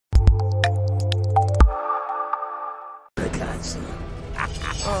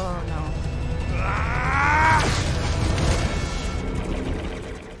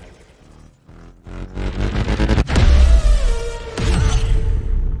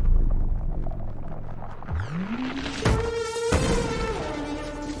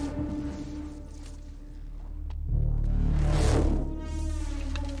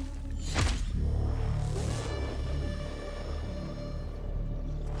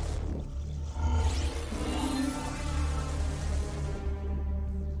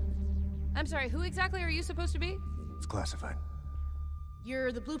I'm sorry, who exactly are you supposed to be? It's classified.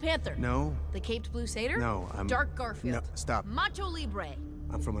 You're the Blue Panther. No. The Caped Blue Satyr? No, I'm... Dark Garfield. No, stop. Macho Libre.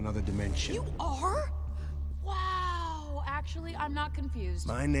 I'm from another dimension. You are? Wow. Actually, I'm not confused.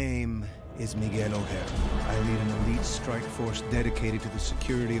 My name is Miguel O'Hara. I lead an elite strike force dedicated to the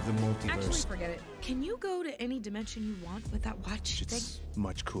security of the multiverse. Actually, forget it. Can you go to any dimension you want with that watch thing? It's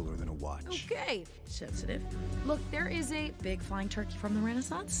much cooler than a watch. Okay. Sensitive. Look, there is a big flying turkey from the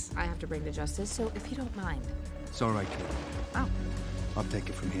Renaissance I have to bring to justice, so if you don't mind. It's all right, kid. Oh. I'll take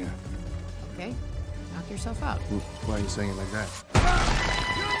it from here. Okay. Knock yourself out. Ooh, why are you saying it like that? I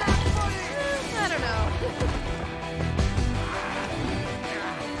don't know.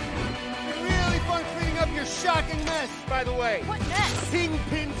 Really fun cleaning up your shocking mess, by the way. What mess?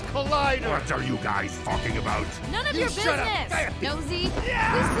 Kingpin's Collider. What are you guys talking about? None of You your shut up. business. Nosy. We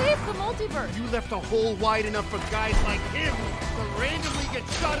saved the multiverse. You left a hole wide enough for guys like him to randomly get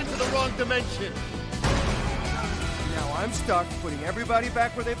shot into the wrong dimension. Now I'm stuck putting everybody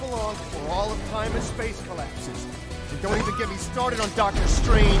back where they belong before all of time and space collapses. And don't even get me started on Doctor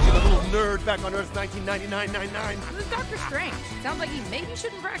Strange and the little nerd back on Earth 1999-99. Who's Dr. Strange? Sounds like he maybe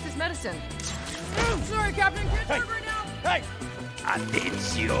shouldn't practice medicine. Oh, sorry, Captain. Can't talk right now. Hey!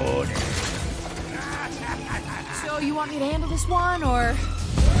 Attenzione! So you want me to handle this one, or...?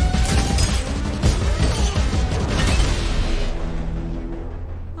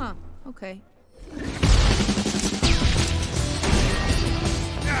 Huh, okay.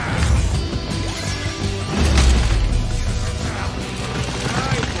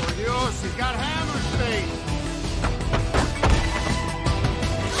 Dios, he's got hammer space!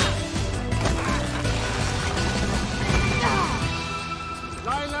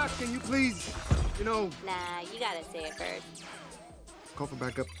 Lila, can you please, Nah, you gotta say it first. Call for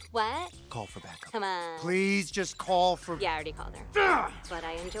backup. What? Call for backup. Come on. please just call for... Yeah, I already called her. But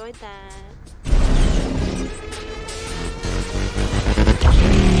I enjoyed that.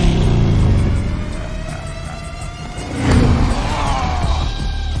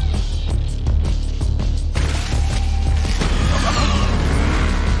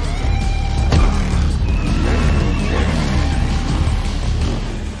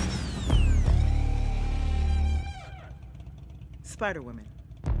 Spider-Woman.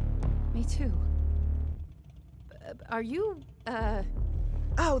 Me too. Are you,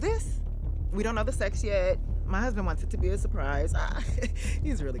 Oh, this? We don't know the sex yet. My husband wants it to be a surprise.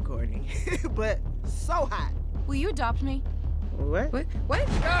 He's really corny, but so hot. will you adopt me? What? What?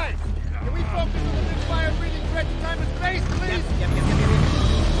 Guys, can we focus on the big fire-breathing threat to time and space,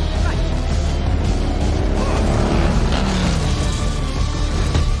 please?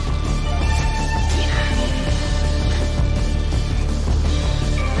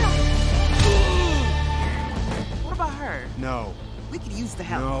 What about her? No. We could use the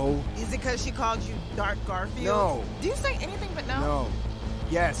help. No. Is it because she called you Dark Garfield? No. Do you say anything but no? No.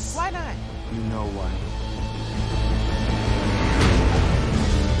 Yes. Why not? You know why.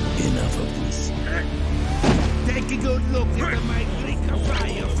 Enough of this. Take a good look at the mighty lake of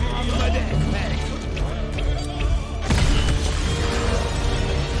fire from the deck.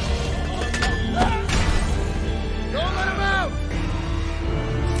 Don't let him out!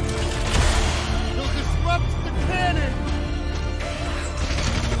 He'll disrupt the cannon!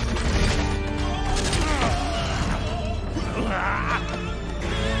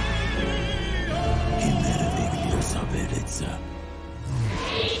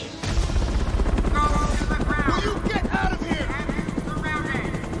 Will you get out of here?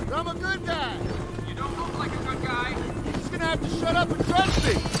 I'm a good guy. You don't look like a good guy. You're just gonna have to shut up and trust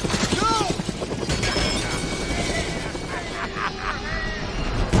me.